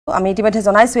আমি ইতিমধ্যে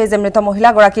জনাইছো যে মৃত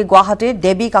মহিলাগৰাকী গুৱাহাটীৰ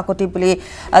দেৱী কাকতি বুলি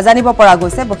জানিব পৰা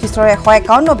গৈছে বশিষ্ঠৰ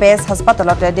 151 বেজ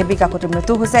হাস্পাতালত দেৱী কাকতি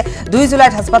মৃত্যু হৈছে 2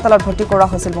 জুলাইত হাস্পাতালত ভৰ্তি কৰা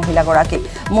হৈছিল মহিলাগৰাকী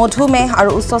মধুমেহ আৰু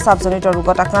উচ্চ চাপজনিত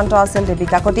ৰোগত আক্ৰান্ত আছিল দেৱী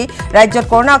কাকতি ৰাজ্যত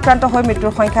কৰোনা আক্ৰান্ত হৈ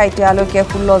মৃত্যুৰ সংখ্যা এতিয়ালৈকে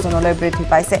 16 জনলৈ বৃদ্ধি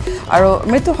পাইছে আৰু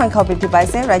মৃত্যুৰ সংখ্যা বৃদ্ধি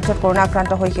পাইছে ৰাজ্যত কৰোনা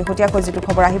আক্ৰান্ত হৈ শেহতীয়াকৈ যেটো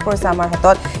খবৰ আহি পৰিছে আমাৰ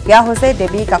হাতত ইয়া হৈছে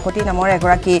দেৱী কাকতি নামৰ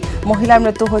এগৰাকী মহিলাৰ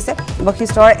মৃত্যু হৈছে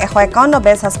বশিষ্ঠৰ 151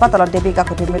 বেজ হাস্পাতালত দেৱী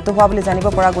কাকতিৰ মৃত্যু হোৱা বুলি জানিব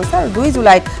পৰা 2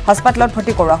 জুলাইত হাস্পাতালত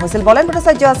ভৰ্তি কৰা হৈছিল বলেন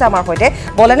ভট্টাচাৰ্য আছে আমাৰ হৈতে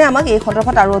বলেনে আমাক এই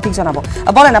সন্দৰ্ভত আৰু অধিক জনাব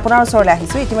বলেন আপোনাৰ ওচৰলৈ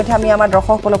আহিছো ইতিমধ্যে আমি আমাৰ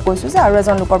দৰ্শকসকলক কৈছো যে আৰু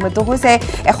এজন লোকৰ মৃত্যু হৈছে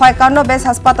 151 বেজ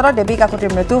হাস্পাতালত দেৱী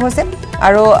কাকতিৰ মৃত্যু হৈছে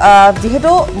আৰু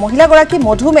যেহেতু মহিলাগৰাকী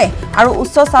মধুমেহ আৰু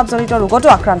উচ্চ চাপজনিত ৰোগতো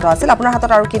আক্ৰান্ত আছিল আপোনাৰ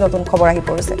হাতত আৰু কি নতুন খবৰ আহি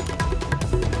পৰিছে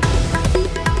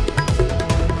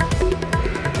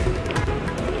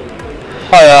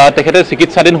তেখেতে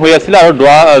চিকিৎসাধীন হৈ আছিল আৰু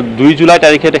 2 জুলাই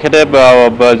তাৰিখে তেখেতে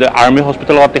আৰ্মি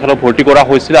হস্পিটেলত তেখেতক ভৰ্তি কৰা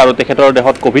হৈছিল আৰু তেখেতৰ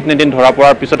দেহত COVID-19 ধৰা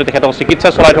পৰাৰ পিছতে তেখেতক চিকিৎসা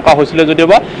চলাই থকা হৈছিল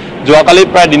যদিওবা যোৱাকালি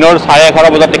প্ৰায় দিনৰ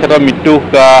 11:30 বজাত তেখেতৰ মৃত্যু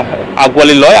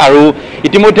আগৱালি লয় আৰু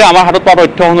ইতিমধ্যে আমাৰ হাতত পোৱা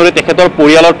তথ্য অনুসৰি তেখেতৰ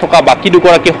পৰিয়ালত থকা বাকি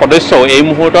দুগৰাকী সদস্য এই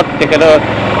মুহূৰ্তত তেখেতৰ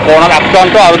কৰোনাত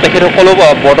আক্ৰান্ত আৰু তেখেতসকলো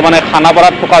বৰ্তমানে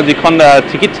খানাপাৰাত থকা যিখন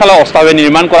চিকিৎসালয় অস্থায়ী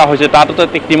নিৰ্মাণ কৰা হৈছে তাতো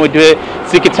ইতিমধ্যে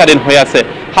চিকিৎসাধীন হৈ আছে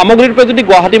সামগ্ৰীৰূপে যদি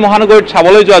গুৱাহাটী মহানগৰীত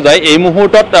চাবলৈ যোৱা যায় এই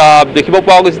মুহূৰ্তত দেখিব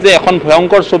পোৱা গৈছে যে এখন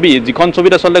ভয়ংকৰ ছবি যিখন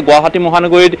ছবিত আচলতে গুৱাহাটী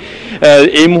মহানগৰীত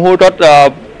এই মুহূৰ্তত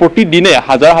প্ৰতিদিনে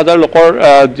হাজাৰ হাজাৰ লোকৰ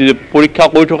পৰীক্ষা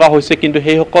কৰি থকা হৈছে কিন্তু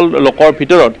সেই সকল লোকৰ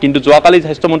ভিতৰত কিন্তু যোৱাকালি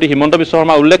স্বাস্থ্যমন্ত্ৰী হিমন্ত বিশ্ব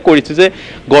শৰ্মা উল্লেখ কৰিছে যে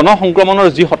গণ সংক্ৰমণৰ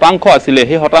যি শতাংশ আছিল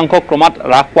সেই শতাংশ ক্ৰমাৎ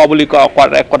হ্ৰাস পোৱা বুলি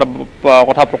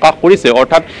কথা প্ৰকাশ কৰিছে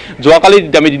অৰ্থাৎ যোৱাকালি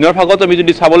আমি দিনৰ ভাগত আমি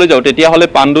যদি চাবলৈ যাওঁ তেতিয়াহ'লে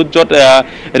পাণ্ডুত য'ত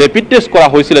ৰেপিড টেষ্ট কৰা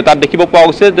হৈছিল তাত দেখিব পোৱা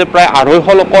গৈছে যে প্ৰায়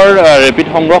 250 লোকৰ ৰেপিড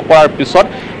সংগ্ৰহ কৰাৰ পিছত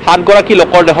 7 গৰাকী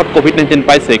লোকৰ দেহত COVID-19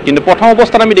 পাইছে কিন্তু প্ৰথম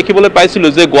অৱস্থাত আমি দেখিবলৈ পাইছিলো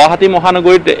যে গুৱাহাটী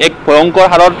মহানগৰীত এক ভয়ংকৰ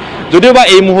হাৰত যদিওবা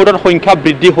এই মুহূৰ্তত সংখ্যা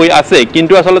বৃদ্ধি হৈ আছে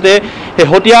কিন্তু আসলতে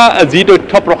শেহতীয়া যি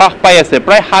তথ্য প্ৰকাশ পাই আছে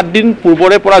প্ৰায় 7 দিন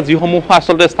পূৰ্বৰে পৰা যিসমূহ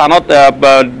আসলতে স্থানত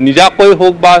নিজাকৈ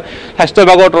হোক বা স্বাস্থ্য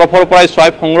বিভাগৰ তৰফৰ পৰা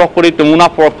সোৱাইপ সংগ্ৰহ কৰি নমুনা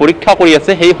পৰীক্ষা কৰি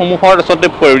আছে সেই সমূহৰ আসলতে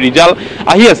ৰিজাল্ট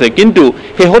আহি আছে কিন্তু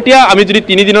শেহতীয়া আমি যদি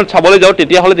 3 দিনত চাবলৈ যাওঁ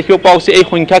তেতিয়াহ'লে দেখিব পাওঁ যে এই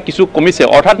সংখ্যা কিছু কমিছে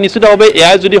অৰ্থাৎ নিশ্চিতভাৱে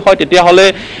এয়া যদি হয় তেতিয়াহ'লে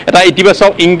এটা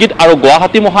ইতিবাচক ইংগিত আৰু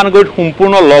গুৱাহাটী মহানগৰীত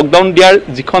সম্পূৰ্ণ লকডাউন দিয়াৰ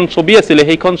যিখন ছবি আছিল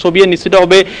সেইখন ছবিয়ে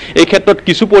নিশ্চিতভাৱে এই ক্ষেত্ৰত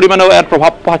কিছু পৰিমাণে ইয়াৰ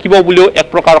প্ৰভাৱ থাকিব বুলিও এক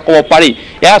প্ৰকাৰ ক'ব পাৰি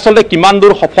এয়া আসলতে কিমান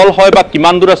দূৰ সফল হয় বা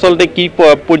কিমান দূৰ আসলতে কি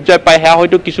পৰ্যায় পায় হেয়া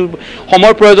হয়তো কিছু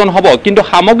সময় প্ৰয়োজন হ'ব কিন্তু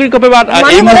সামগ্ৰিকভাৱে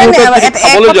এই মুহূৰ্তত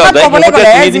চাবলৈ যোৱা যায়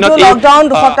লকডাউন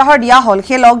দুসপ্তাহৰ দিয়া হ'ল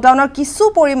সেই লকডাউনৰ কিছু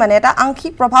পৰিমাণে এটা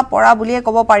আংশিক প্ৰভাৱ পৰা বুলিয়ে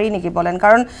ক'ব পাৰি নেকি বলেন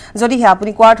কাৰণ যদিহে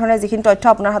আপুনি কোৱাৰ ধৰণে যিখিনি তথ্য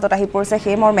আপোনাৰ হাতত আহি পৰিছে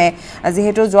সেই মৰ্মে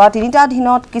যেহেতু যোৱা 3টা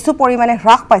দিনত কিছু পৰিমাণে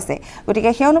হ্ৰাস পাইছে গতিকে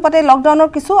সেই অনুপাতে লকডাউনৰ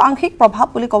কিছু আংশিক প্ৰভাৱ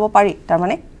বুলি ক'ব পাৰি তাৰ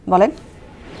মানে বলেন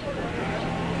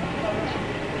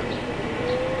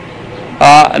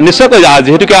নিশ্চয়কৈ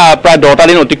যেহেতুকে প্ৰায় 10টা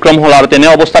দিন অতিক্ৰম হ'ল আৰু তেনে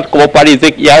অৱস্থাত ক'ব পাৰি যে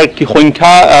ইয়াৰ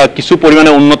সংখ্যা কিছু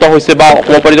পৰিমাণে উন্নত হৈছে বা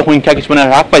ক'ব পাৰি যে সংখ্যা কিছুমানে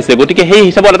হ্ৰাস পাইছে গতিকে সেই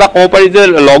হিচাপত এটা ক'ব পাৰি যে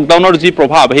লকডাউনৰ যি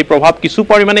প্ৰভাৱ সেই প্ৰভাৱ কিছু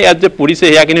পৰিমাণে ইয়াত যে পৰিছে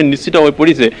সেয়া কিন্তু নিশ্চিত হৈ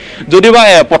পৰিছে যদিওবা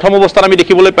প্ৰথম অৱস্থাত আমি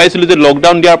দেখিবলৈ পাইছিলোঁ যে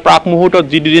লকডাউন দিয়াৰ প্ৰাক মুহূৰ্তত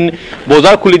যি দুদিন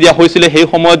বজাৰ খুলি দিয়া হৈছিলে সেই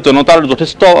সময়ত জনতাৰ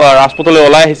যথেষ্ট ৰাজপথলৈ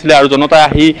ওলাই আহিছিলে আৰু জনতাই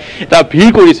আহি এটা ভিৰ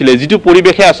কৰিছিলে যিটো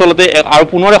পৰিৱেশে আচলতে আৰু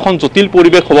পুনৰ এখন জটিল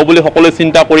পৰিৱেশ হ'ব বুলি সকলোৱে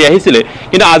চিন্তা কৰি আহিছিলে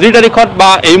কিন্তু আজিৰ তাৰিখত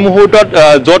বা এই মুহূৰ্তত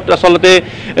য'ত আসলতে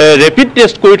ৰেপিড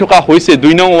টেষ্ট কৰি থকা হৈছে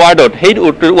 2 নং ৱাৰ্ডত সেই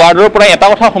ৱাৰ্ডৰ পৰা এটা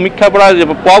কথা সমীক্ষাৰ পৰা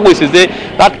পোৱা গৈছে যে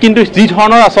তাত কিন্তু যি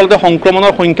ধৰণৰ আসলতে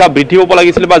সংক্ৰমণৰ সংখ্যা বৃদ্ধি হ'ব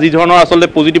লাগিছিল বা যি ধৰণৰ আসলতে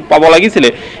পজিটিভ পাব লাগিছিল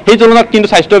সেই তুলনাত কিন্তু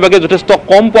স্বাস্থ্য বিভাগে যথেষ্ট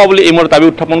কম পোৱা বুলি এই দাবী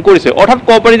উত্থাপন কৰিছে অৰ্থাৎ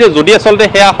ক'ব পাৰি যে যদি আসলতে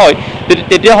সেয়া হয়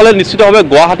তেতিয়াহ'লে নিশ্চিতভাৱে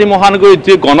গুৱাহাটী মহানগৰীত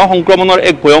যি গণ সংক্ৰমণৰ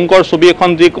এক ভয়ংকৰ ছবি এখন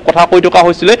যি কথা কৈ থকা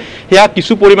হৈছিলে সেয়া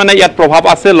কিছু পৰিমাণে ইয়াত প্ৰভাৱ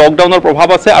আছে লকডাউনৰ প্ৰভাৱ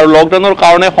আছে আৰু লকডাউনৰ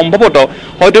কাৰণে সম্ভৱতঃ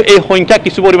হয়তো এই সংখ্যা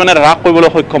কিছু পৰিমাণে হ্ৰাস কৰিবলৈ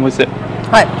সক্ষম হৈছে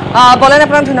হয় বলেন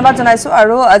আপোনাক ধন্যবাদ জনাইছো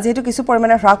আৰু যেহেতু কিছু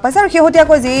পৰিমাণে হ্ৰাস পাইছে আৰু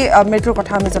শেহতীয়াকৈ যি মৃত্যুৰ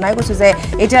কথা আমি জনাই গৈছো যে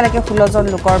এতিয়ালৈকে 16 জন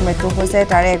লোকৰ মৃত্যু হৈছে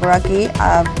তাৰে এগৰাকী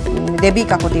দেৱী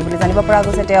কাকতি বুলি জানিব পৰা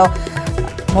গৈছে তেওঁ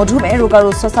মধুমেহ ৰোগ আৰু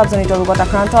উচ্চ চাপজনিত ৰোগত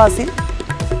আক্ৰান্ত আছিল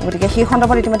গতিকে সেই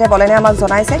সন্দৰ্ভত ইতিমধ্যে বলেনে আমাক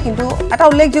জনাইছে কিন্তু এটা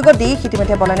উল্লেখযোগ্য দিশ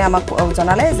ইতিমধ্যে বলেনে আমাক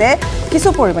জনালে যে কিছু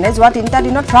পৰিমাণে যোৱা 3টা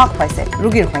দিনত হ্ৰাস পাইছে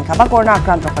ৰোগীৰ সংখ্যা বা কৰোনা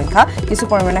আক্ৰান্তৰ সংখ্যা কিছু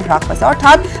পৰিমাণে হ্ৰাস পাইছে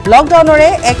অৰ্থাৎ লকডাউনৰে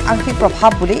এক আংশিক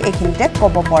প্ৰভাৱ বুলি এইখিনিতে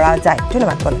ক'ব পৰা যায়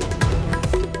ধন্যবাদ বলেন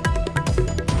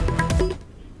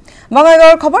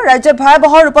বঙাইগাঁৱৰ খবৰ ৰাজ্যত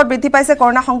ভয়াবহ ৰূপত বৃদ্ধি পাইছে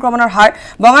কৰোনা সংক্ৰমণৰ হাৰ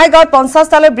বঙাইগাঁৱত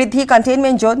 50টালৈ বৃদ্ধি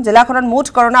কণ্টেইনমেণ্ট জোন জিলাখনত মুঠ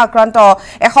কৰোনা আক্ৰান্ত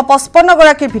 155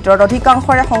 গৰাকীৰ ভিতৰত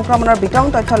অধিকাংশৰে সংক্ৰমণৰ বিতং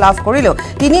তথ্য লাভ কৰিলেও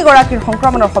 3 গৰাকীৰ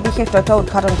সংক্ৰমণৰ সবিশেষ তথ্য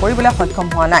উদ্ঘাটন কৰিবলৈ সক্ষম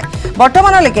হোৱা নাই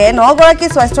বৰ্তমানলৈকে 9 গৰাকী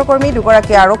স্বাস্থ্যকৰ্মী 2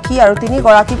 গৰাকী আৰক্ষী আৰু 3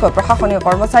 গৰাকী প্ৰশাসনীয়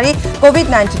কৰ্মচাৰী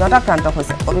COVID-19ত আক্ৰান্ত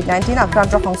হৈছে COVID-19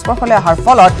 আক্ৰান্তৰ সংস্পৰ্শলৈ অহাৰ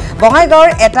ফলত বঙাইগাঁৱৰ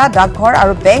এটা ডাকঘৰ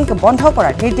আৰু বেংক বন্ধ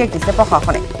কৰাৰ নিৰ্দেশ দিছে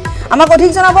প্ৰশাসনে আমাক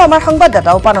অধিক জনাব আমাৰ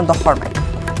সংবাদদাতা উপানন্দ শৰ্মাই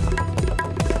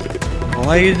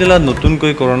বঙাইগাঁও জিলাত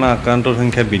নতুনকৈ কৰোনা আক্ৰান্তৰ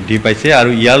সংখ্যা বৃদ্ধি পাইছে আৰু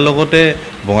ইয়াৰ লগতে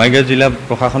বঙাইগাঁও জিলা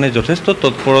প্ৰশাসনে যথেষ্ট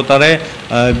তৎপৰতাৰে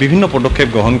বিভিন্ন পদক্ষেপ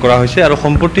গ্ৰহণ কৰা হৈছে আৰু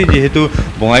সম্প্ৰতি যেহেতু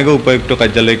বঙাইগাঁও উপায়ুক্ত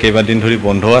কাৰ্যালয় কেইবাদিন ধৰি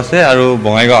বন্ধ আছে আৰু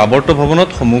বঙাইগাঁও আৱৰ্ত ভৱনত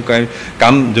সমূহ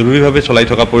কাম জৰুৰীভাৱে চলাই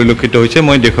থকা পৰিলক্ষিত হৈছে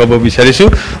মই দেখুৱাব বিচাৰিছোঁ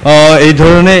এই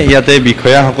ধৰণে ইয়াতে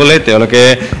বিষয়াসকলে তেওঁলোকে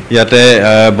ইয়াতে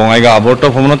বঙাইগাঁও আৱৰ্ত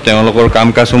ভৱনত তেওঁলোকৰ কাম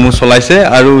কাজসমূহ চলাইছে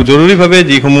আৰু জৰুৰীভাৱে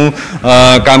যিসমূহ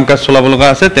কাম কাজ চলাব লগা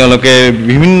আছে তেওঁলোকে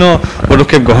বিভিন্ন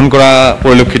পদক্ষেপ গ্ৰহণ কৰা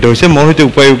পৰিলক্ষিত হৈছে মোৰ সৈতে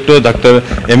উপায়ুক্ত ডাক্তৰ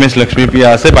MS লক্ষ্মীপ্ৰিয়া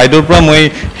আছে বাইদেউৰ পৰা মই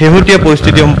হেহতীয়া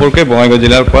পৰিস্থিতি সম্পৰ্কে বঙাইগাঁও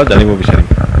জিলাৰ পৰা জানিব বিচাৰিম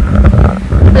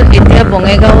এতিয়া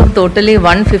বঙাইগাঁও টোটালি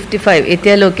 155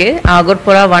 এতিয়ালৈকে আগৰ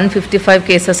পৰা 155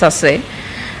 কেसेस আছে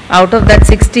আউট অফ দ্যাট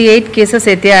 68 কেसेस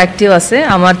এতিয়া এক্টিভ আছে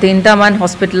আমাৰ তিনটা মান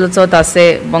হস্পিটেলছত আছে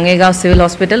Bongaigaon civil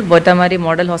hospital Boitamari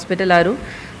model hospital আৰু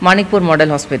মানিকপুৰ মডেল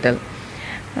হস্পিটেল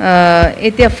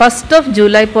এতিয়া 1st of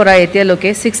July পৰা এতিয়ালৈকে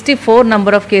 64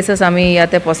 নাম্বাৰ অফ কেसेस আমি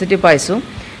ইয়াতে পজিটিভ পাইছো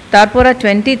তাৰপৰা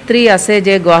 23 আছে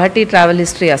যে গুৱাহাটী ট্ৰাভেল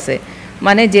হিষ্ট্ৰী আছে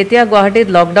মানে যেতিয়া গুৱাহাটীত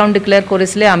লকডাউন ডিক্লেয়াৰ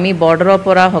কৰিছিলে আমি বৰ্ডাৰৰ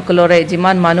পৰা সকলোৰে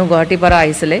যিমান মানুহ গুৱাহাটীৰ পৰা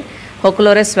আহিছিলে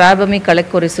সকলোৰে স্ৱাব আমি কালেক্ট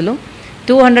কৰিছিলোঁ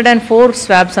 204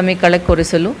 স্ৱাবছ আমি কালেক্ট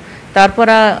কৰিছিলোঁ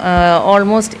তাৰপৰা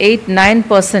অলমোষ্ট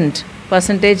 8-9%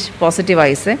 পজিটিভ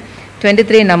আহিছে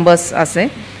 23 নাম্বাৰছ আছে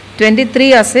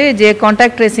 23 আছে যে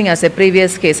কন্টাক্ট ট্ৰেচিং আছে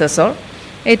প্ৰিভিয়াছ কেसेसৰ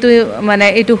এইটো মানে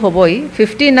এইটো হ'বই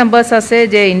 50 নাম্বাৰছ আছে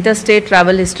যে ইণ্টাৰষ্টেট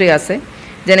ট্ৰাভেল হিষ্ট্ৰী আছে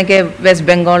যেনেকৈ ৱেষ্ট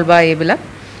বেংগল বা এইবিলাক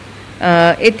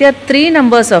এতিয়া 3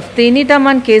 নাম্বাৰছ অফ 3টা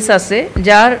মান কেছ আছে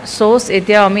যাৰ সোৰ্স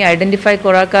এতিয়া আমি আইডেন্টিফাই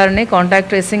কৰাৰ কাৰণে কন্টাক্ট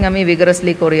ট্ৰেচিং আমি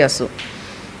ভিগাৰাছলি কৰি আছো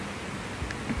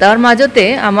তাৰ মাজতে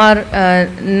আমাৰ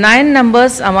 9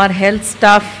 নাম্বাৰছ আমাৰ হেল্থ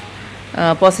ষ্টাফ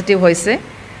পজিটিভ হৈছে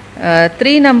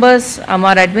 3 নাম্বাৰছ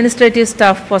আমাৰ এডমিনিষ্ট্ৰেটিভ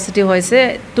ষ্টাফ পজিটিভ হৈছে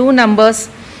 2 নাম্বাৰছ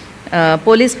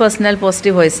পুলিচ পাৰ্সনেল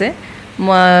পজিটিভ হৈছে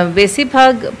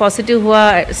বেছিভাগ পজিটিভ হোৱা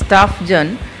ষ্টাফজন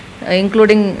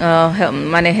including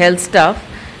মানে health staff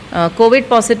Covid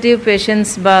positive patients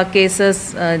বা কেसेस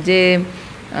যে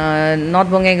নৰ্থ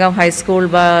বঙাইগাঁও হাই স্কুল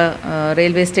বা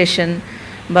ৰেলৱে ষ্টেচন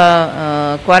বা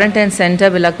কোৱাৰেণ্টাইন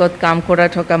চেণ্টাৰবিলাকত কাম কৰা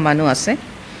থকা মানুহ আছে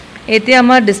এতিয়া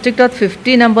আমাৰ ডিষ্ট্ৰিক্টত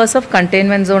 50 নাম্বাৰছ অফ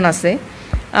কণ্টেইনমেণ্ট জোন আছে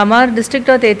আমাৰ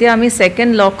ডিষ্ট্ৰিক্টত এতিয়া আমি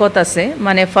সেকেন্ড লকত আছে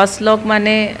মানে ফাৰ্স্ট লক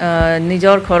মানে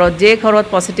নিজৰ ঘৰত যে ঘৰত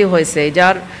পজিটিভ হৈছে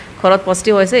যাৰ ঘৰত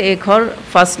পজিটিভ হৈছে এই ঘৰ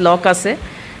ফাৰ্স্ট লক আছে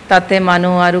তাতে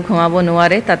মানুহ আৰু ঘুমাব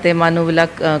নোৱাৰে তাতে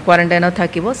মানুহবিলাক কোৱাৰেণ্টাইনত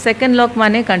থাকিব সেকেন্ড লক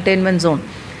মানে কণ্টেইনমেণ্ট জোন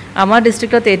আমাৰ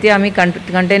ডিষ্ট্ৰিক্টত এতিয়া আমি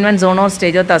কণ্টেইনমেণ্ট জোনৰ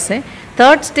ষ্টেজত আছে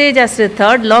থাৰ্ড ষ্টেজ আছে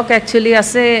থাৰ্ড লক একচুৱেলি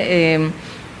আছে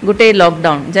গোটেই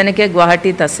লকডাউন যেনেকৈ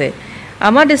গুৱাহাটীত আছে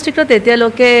আমাৰ ডিষ্ট্ৰিক্টত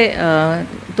এতিয়ালৈকে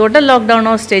টোটাল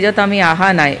লকডাউনৰ ষ্টেজত আমি অহা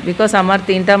নাই বিকজ আমাৰ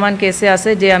 3টা মান কেছে আছে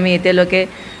যে আমি এতিয়ালৈকে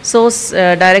সোৰ্স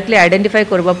ডাইৰেক্টলি আইডেণ্টিফাই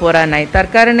কৰিব পৰা নাই তাৰ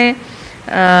কাৰণে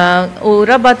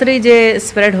উৰা বাতৰি যে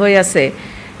স্প্ৰেড হৈ আছে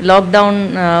লকডাউন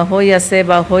হৈ আছে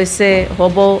বা হৈছে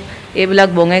হ'ব এইবিলাক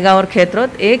বঙাইগাঁৱৰ ক্ষেত্ৰত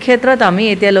এই ক্ষেত্ৰত আমি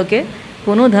এতিয়ালৈকে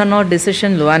কোনো ধৰণৰ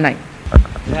ডিচিশ্যন লোৱা নাই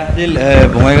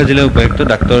বঙাইগাঁও জিলা উপায়ুক্ত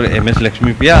ডাক্তৰ MS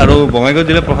লক্ষ্মীপ্ৰিয়া আৰু বঙাইগাঁও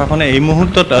জিলা প্ৰশাসনে এই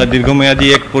মুহূৰ্তত দীৰ্ঘম্যাদী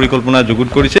এক পৰিকল্পনা যুগুত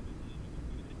কৰিছে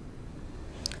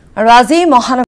আৰু আজি